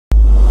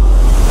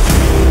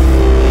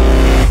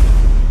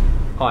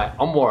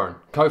I'm Warren,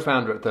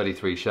 co-founder at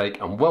 33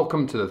 Shake, and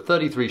welcome to the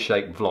 33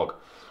 Shake vlog.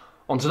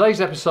 On today's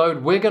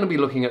episode, we're going to be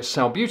looking at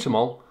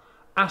salbutamol,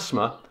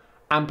 asthma,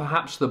 and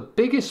perhaps the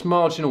biggest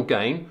marginal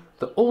gain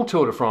that all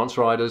Tour de France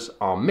riders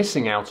are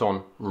missing out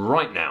on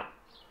right now.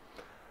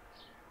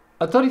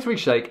 At 33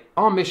 Shake,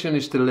 our mission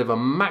is to deliver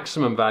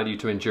maximum value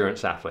to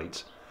endurance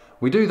athletes.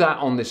 We do that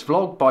on this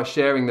vlog by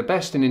sharing the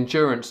best in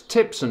endurance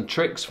tips and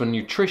tricks for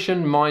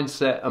nutrition,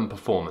 mindset and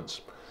performance.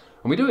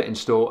 And we do it in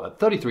store at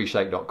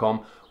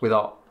 33shake.com with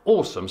our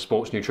awesome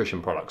sports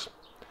nutrition products.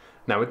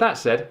 Now with that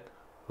said,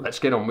 let's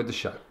get on with the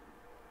show.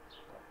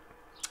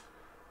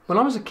 When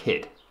I was a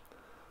kid,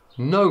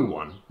 no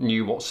one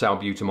knew what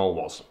salbutamol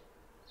was.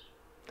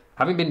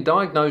 Having been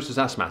diagnosed as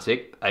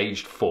asthmatic,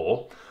 aged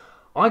 4,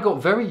 I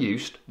got very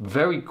used,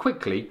 very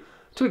quickly,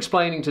 to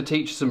explaining to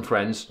teachers and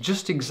friends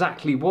just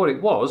exactly what it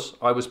was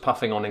I was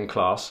puffing on in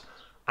class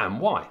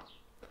and why.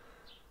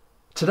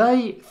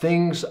 Today,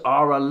 things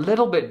are a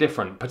little bit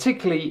different,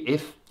 particularly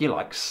if you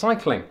like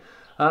cycling.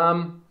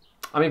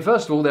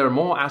 First of all, there are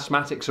more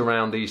asthmatics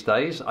around these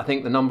days. I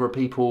think the number of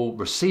people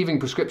receiving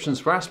prescriptions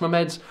for asthma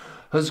meds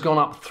has gone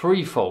up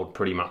threefold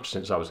pretty much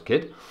since I was a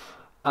kid.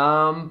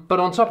 But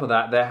on top of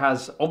that, there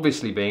has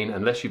obviously been,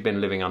 unless you've been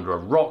living under a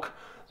rock,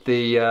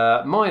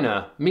 the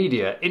minor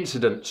media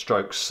incident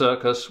stroke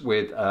circus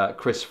with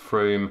Chris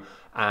Froome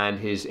and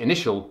his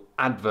initial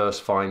adverse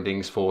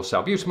findings for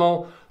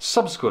salbutamol,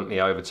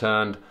 subsequently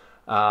overturned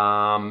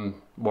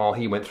while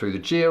he went through the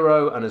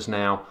Giro and has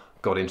now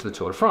got into the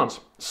Tour de France.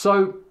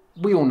 So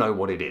we all know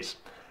what it is.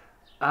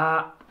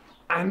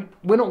 And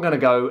we're not going to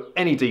go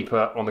any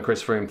deeper on the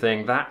Chris Froome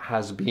thing. That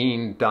has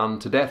been done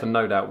to death and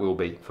no doubt will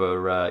be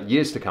for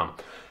years to come.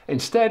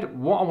 Instead,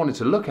 what I wanted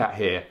to look at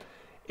here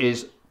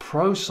is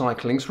pro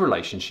cycling's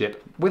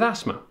relationship with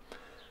asthma.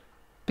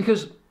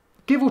 Because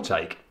give or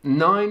take,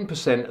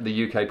 9% of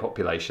the UK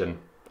population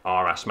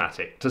are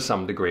asthmatic to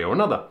some degree or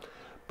another.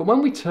 But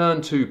when we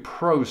turn to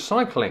pro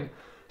cycling,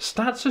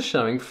 stats are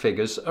showing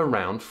figures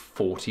around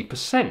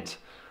 40%.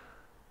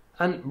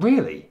 And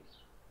really,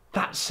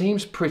 that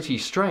seems pretty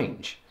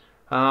strange.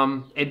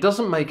 It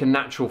doesn't make a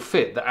natural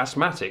fit that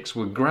asthmatics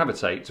would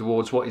gravitate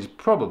towards what is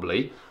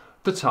probably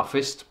the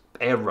toughest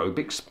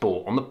aerobic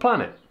sport on the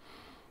planet.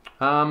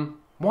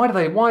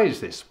 Why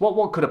is this?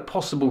 What could a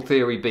possible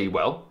theory be?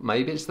 Well,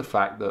 maybe it's the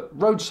fact that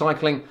road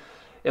cycling,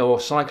 or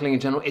cycling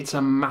in general, it's a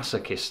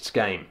masochist's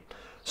game.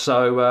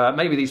 So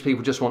maybe these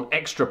people just want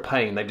extra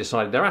pain. They've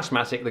decided they're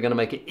asthmatic, they're going to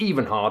make it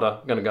even harder,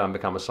 going to go and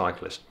become a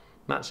cyclist.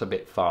 That's a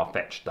bit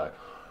far-fetched though.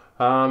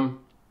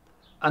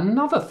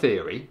 Another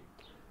theory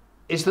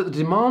is that the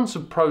demands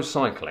of pro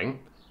cycling,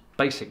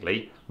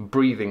 basically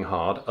breathing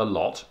hard a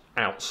lot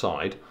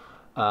outside,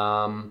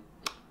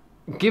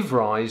 give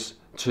rise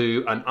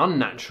to an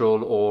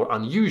unnatural or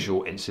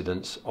unusual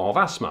incidence of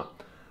asthma.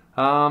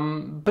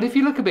 But if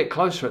you look a bit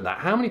closer at that,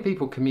 how many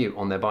people commute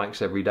on their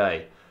bikes every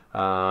day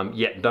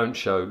yet don't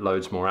show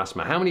loads more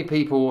asthma? How many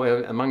people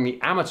among the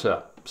amateur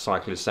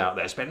cyclists out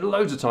there spend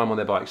loads of time on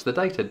their bikes? The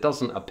data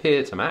doesn't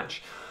appear to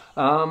match.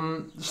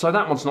 So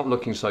that one's not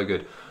looking so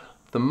good.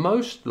 The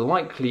most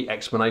likely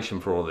explanation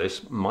for all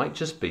this might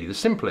just be the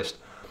simplest.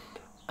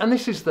 And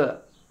this is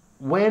that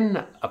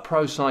when a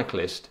pro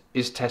cyclist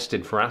is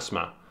tested for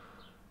asthma,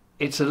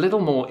 it's a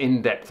little more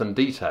in-depth and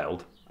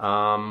detailed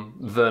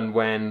than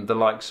when the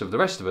likes of the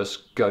rest of us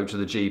go to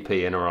the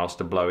GP and are asked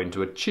to blow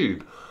into a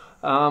tube.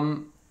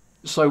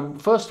 So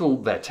first of all,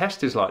 their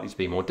test is likely to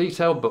be more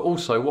detailed, but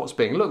also what's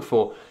being looked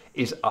for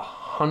is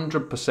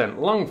 100%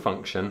 lung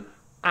function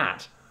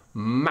at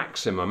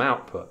maximum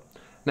output.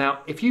 Now,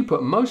 if you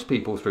put most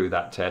people through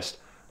that test,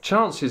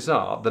 chances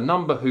are the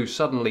number who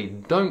suddenly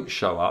don't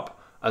show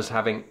up as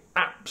having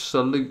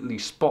absolutely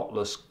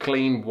spotless,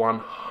 clean,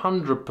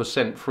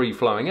 100%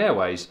 free-flowing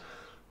airways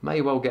may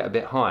well get a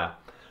bit higher.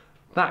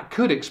 That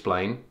could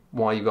explain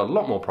why you've got a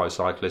lot more pro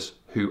cyclists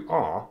who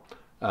are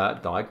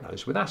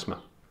diagnosed with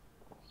asthma.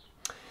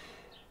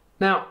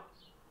 Now,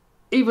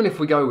 even if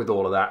we go with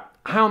all of that,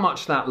 how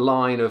much that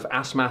line of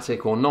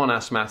asthmatic or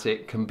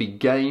non-asthmatic can be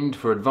gained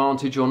for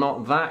advantage or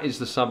not, that is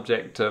the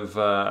subject of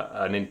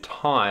an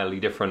entirely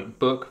different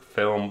book,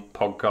 film,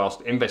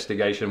 podcast,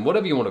 investigation,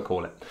 whatever you want to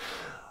call it.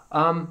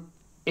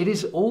 It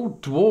is all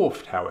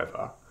dwarfed,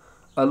 however,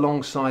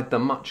 alongside the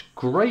much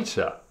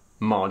greater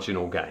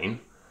marginal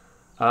gain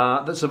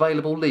that's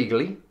available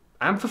legally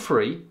and for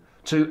free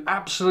to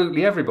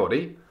absolutely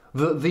everybody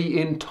that the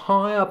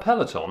entire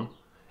peloton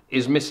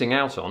is missing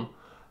out on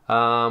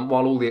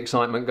while all the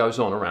excitement goes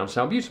on around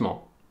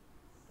salbutamol.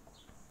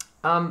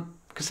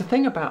 Because the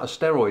thing about a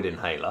steroid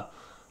inhaler,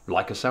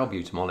 like a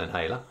salbutamol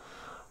inhaler,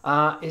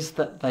 is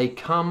that they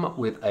come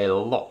with a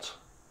lot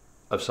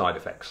of side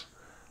effects.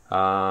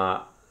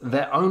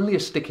 They're only a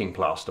sticking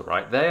plaster,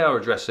 right? They are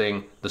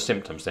addressing the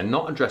symptoms. They're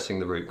not addressing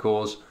the root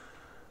cause.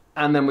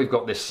 And then we've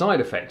got this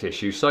side effect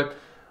issue. So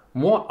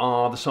what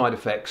are the side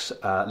effects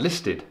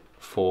listed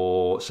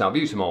for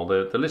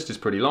salbutamol? The list is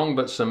pretty long,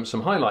 but some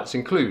highlights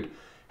include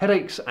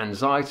headaches,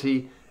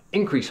 anxiety,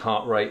 increased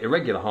heart rate,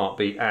 irregular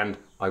heartbeat, and,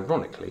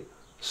 ironically,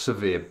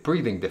 severe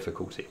breathing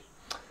difficulty.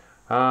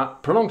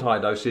 Prolonged high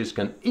doses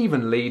can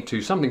even lead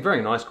to something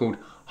very nice called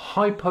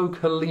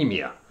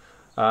hypokalemia.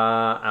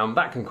 And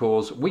that can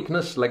cause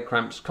weakness, leg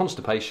cramps,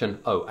 constipation,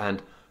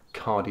 and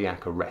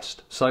cardiac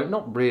arrest. So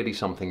not really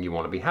something you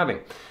want to be having.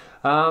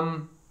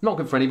 Not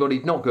good for anybody,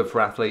 not good for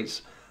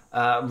athletes.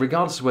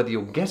 Regardless of whether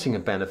you're getting a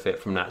benefit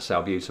from that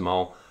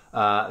salbutamol,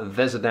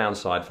 there's a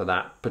downside for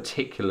that,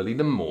 particularly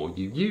the more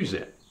you use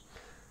it.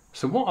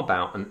 So what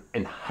about an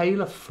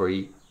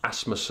inhaler-free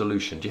asthma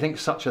solution? Do you think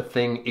such a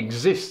thing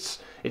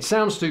exists? It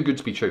sounds too good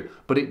to be true,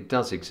 but it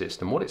does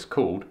exist, and what it's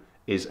called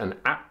is an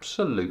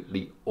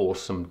absolutely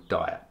awesome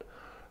diet.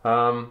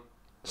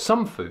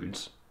 Some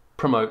foods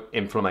promote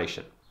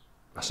inflammation.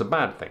 That's a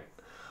bad thing.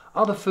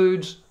 Other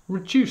foods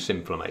reduce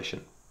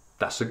inflammation.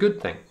 That's a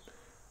good thing.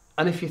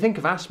 And if you think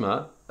of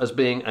asthma as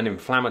being an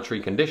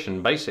inflammatory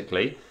condition,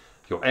 basically,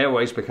 your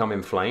airways become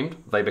inflamed,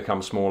 they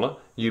become smaller,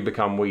 you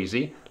become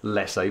wheezy,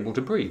 less able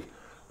to breathe.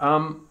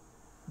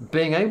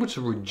 Being able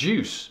to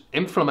reduce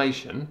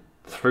inflammation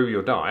through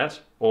your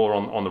diet, or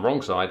on the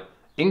wrong side,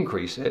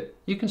 increase it,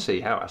 you can see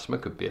how asthma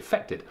could be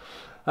affected.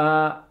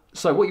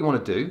 So what you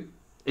want to do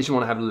is you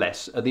want to have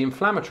less of the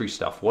inflammatory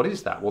stuff. What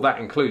is that? Well, that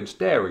includes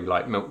dairy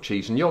like milk,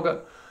 cheese and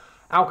yogurt,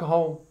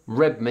 alcohol,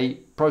 red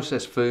meat,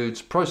 processed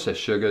foods,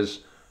 processed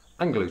sugars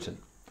and gluten.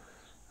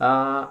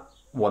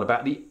 What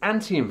about the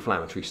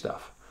anti-inflammatory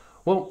stuff?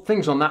 Well,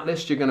 things on that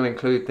list, you're going to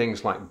include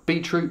things like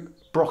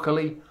beetroot,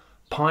 broccoli,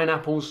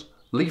 pineapples,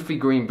 leafy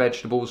green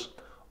vegetables,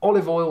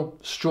 olive oil,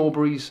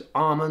 strawberries,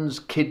 almonds,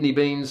 kidney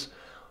beans,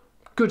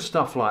 good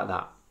stuff like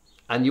that.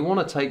 And you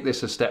want to take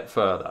this a step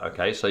further,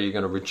 okay? So you're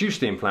going to reduce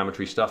the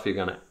inflammatory stuff, you're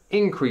going to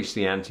increase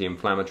the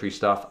anti-inflammatory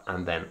stuff,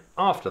 and then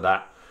after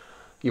that,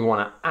 you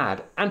want to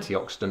add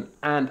antioxidant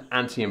and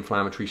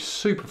anti-inflammatory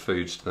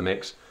superfoods to the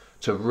mix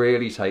to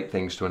really take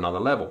things to another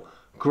level.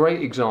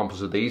 Great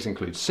examples of these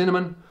include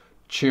cinnamon,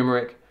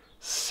 turmeric,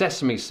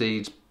 sesame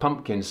seeds,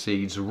 pumpkin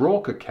seeds, raw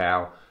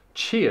cacao,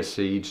 chia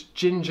seeds,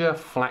 ginger,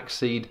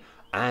 flaxseed,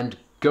 and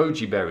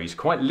goji berries.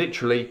 Quite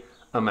literally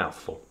a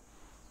mouthful.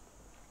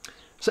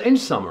 So in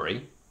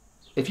summary,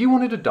 if you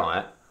wanted a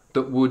diet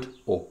that would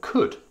or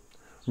could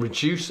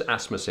reduce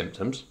asthma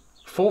symptoms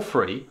for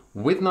free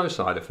with no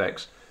side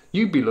effects,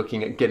 you'd be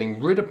looking at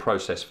getting rid of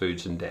processed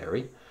foods and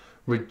dairy,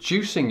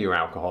 reducing your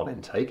alcohol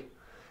intake,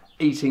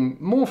 eating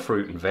more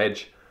fruit and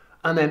veg,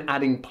 and then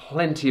adding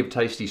plenty of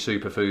tasty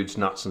superfoods,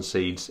 nuts and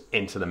seeds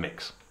into the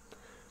mix.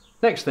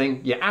 Next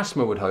thing, your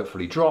asthma would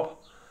hopefully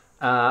drop,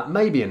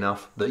 maybe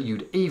enough that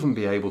you'd even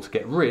be able to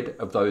get rid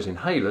of those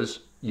inhalers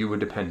you were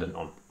dependent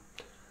on.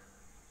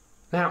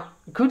 Now,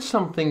 could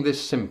something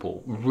this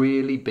simple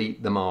really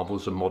beat the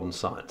marvels of modern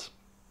science?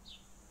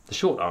 The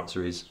short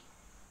answer is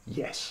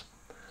yes.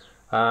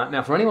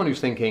 Now, for anyone who's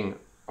thinking,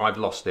 I've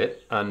lost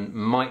it, and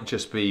might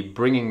just be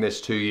bringing this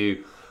to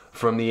you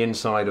from the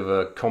inside of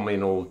a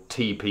communal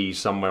teepee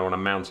somewhere on a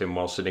mountain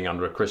while sitting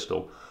under a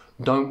crystal,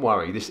 don't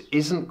worry, this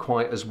isn't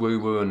quite as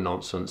woo-woo and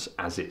nonsense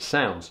as it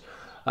sounds.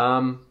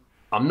 I'm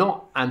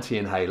not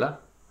anti-inhaler,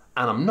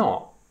 and I'm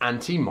not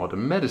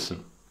anti-modern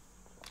medicine.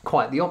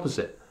 Quite the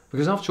opposite.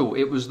 Because after all,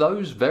 it was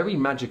those very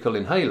magical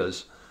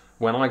inhalers,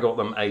 when I got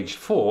them aged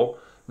 4,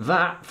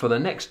 that for the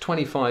next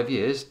 25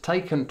 years,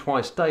 taken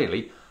twice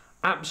daily,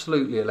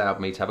 absolutely allowed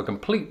me to have a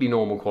completely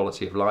normal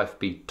quality of life,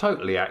 be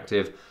totally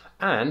active,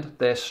 and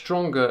their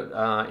stronger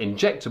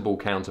injectable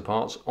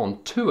counterparts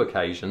on 2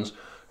 occasions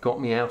got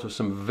me out of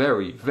some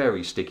very,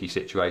 very sticky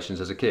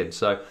situations as a kid.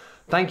 So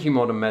thank you,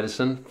 modern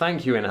medicine,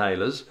 thank you,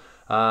 inhalers,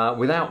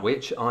 without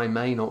which I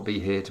may not be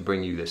here to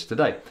bring you this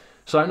today.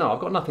 So no, I've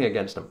got nothing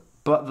against them.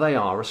 But they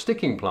are a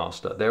sticking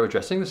plaster. They're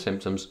addressing the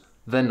symptoms,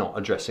 they're not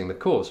addressing the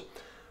cause.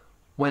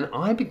 When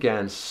I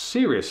began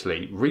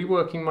seriously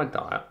reworking my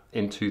diet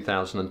in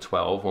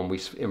 2012, when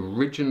we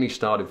originally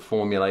started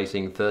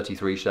formulating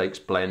 33 shakes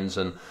blends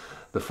and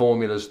the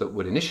formulas that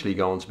would initially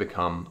go on to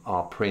become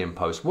our pre and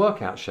post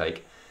workout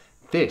shake,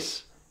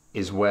 this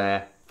is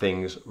where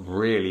things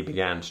really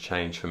began to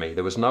change for me.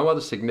 There was no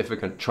other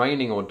significant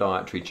training or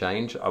dietary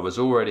change. I was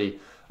already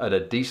at a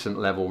decent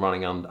level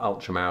running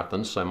ultra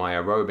marathons, so my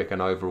aerobic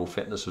and overall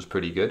fitness was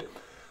pretty good.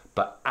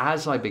 But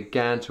as I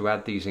began to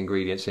add these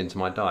ingredients into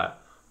my diet,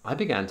 I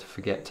began to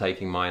forget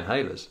taking my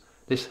inhalers.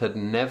 This had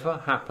never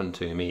happened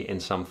to me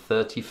in some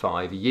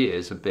 35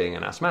 years of being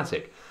an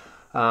asthmatic.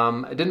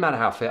 It didn't matter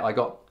how fit I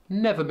got,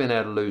 never been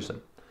able to lose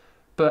them.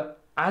 But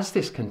as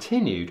this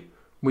continued,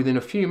 within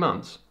a few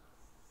months,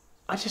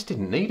 I just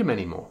didn't need them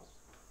anymore.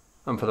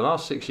 And for the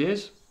last 6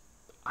 years,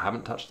 I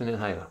haven't touched an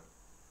inhaler.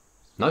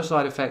 No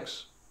side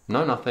effects,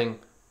 no nothing,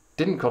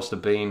 didn't cost a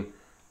bean,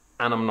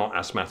 and I'm not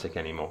asthmatic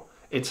anymore.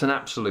 It's an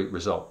absolute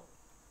result.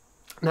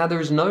 Now,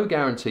 there is no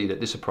guarantee that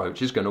this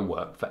approach is going to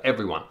work for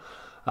everyone.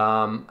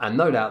 And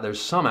no doubt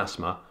there's some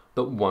asthma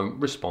that won't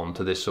respond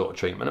to this sort of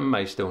treatment and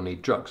may still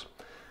need drugs.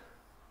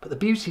 But the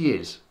beauty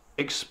is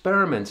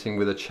experimenting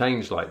with a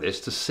change like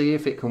this to see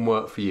if it can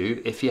work for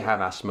you if you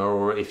have asthma,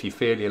 or if you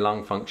feel your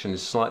lung function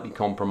is slightly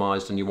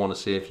compromised and you want to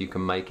see if you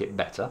can make it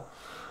better.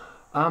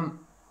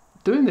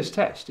 Doing this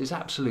test is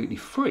absolutely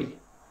free.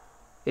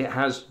 It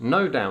has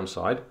no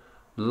downside.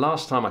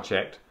 Last time I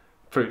checked,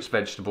 fruits,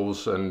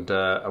 vegetables and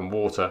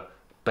water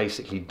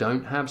basically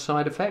don't have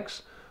side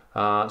effects.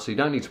 So you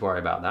don't need to worry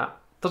about that.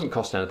 Doesn't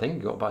cost anything.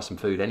 You've got to buy some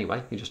food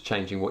anyway. You're just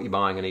changing what you're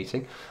buying and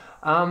eating.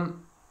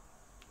 And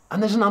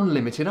there's an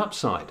unlimited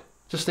upside.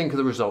 Just think of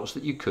the results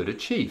that you could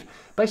achieve.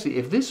 Basically,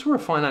 if this were a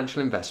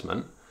financial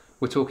investment,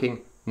 we're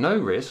talking no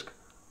risk,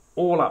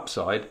 all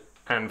upside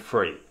and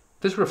free.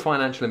 If this were a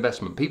financial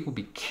investment, people would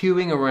be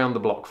queuing around the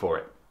block for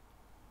it.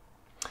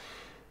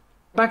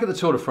 Back at the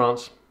Tour de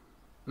France,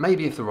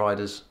 maybe if the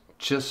riders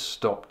just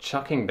stopped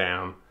chucking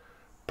down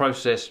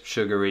processed,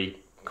 sugary,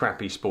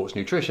 crappy sports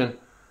nutrition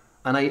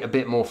and ate a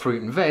bit more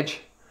fruit and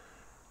veg,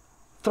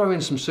 throw in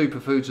some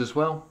superfoods as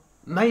well,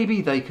 maybe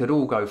they could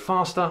all go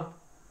faster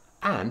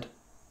and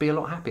be a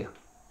lot happier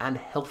and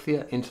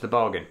healthier into the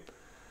bargain.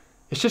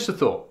 It's just a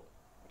thought.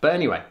 But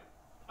anyway,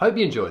 hope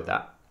you enjoyed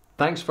that.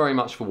 Thanks very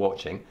much for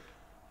watching.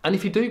 And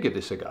if you do give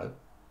this a go,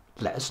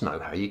 let us know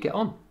how you get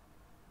on.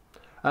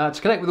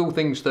 To connect with all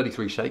things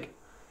 33 Shake,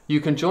 you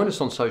can join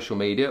us on social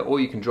media or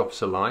you can drop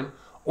us a line.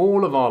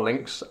 All of our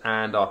links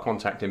and our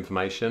contact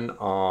information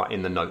are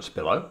in the notes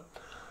below.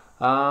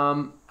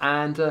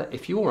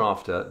 If you're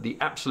after the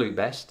absolute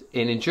best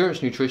in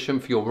endurance nutrition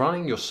for your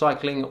running, your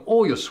cycling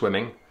or your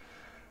swimming,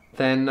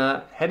 then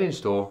head in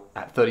store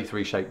at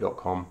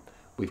 33shake.com.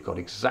 We've got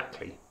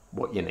exactly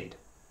what you need.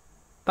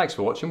 Thanks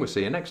for watching. We'll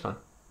see you next time.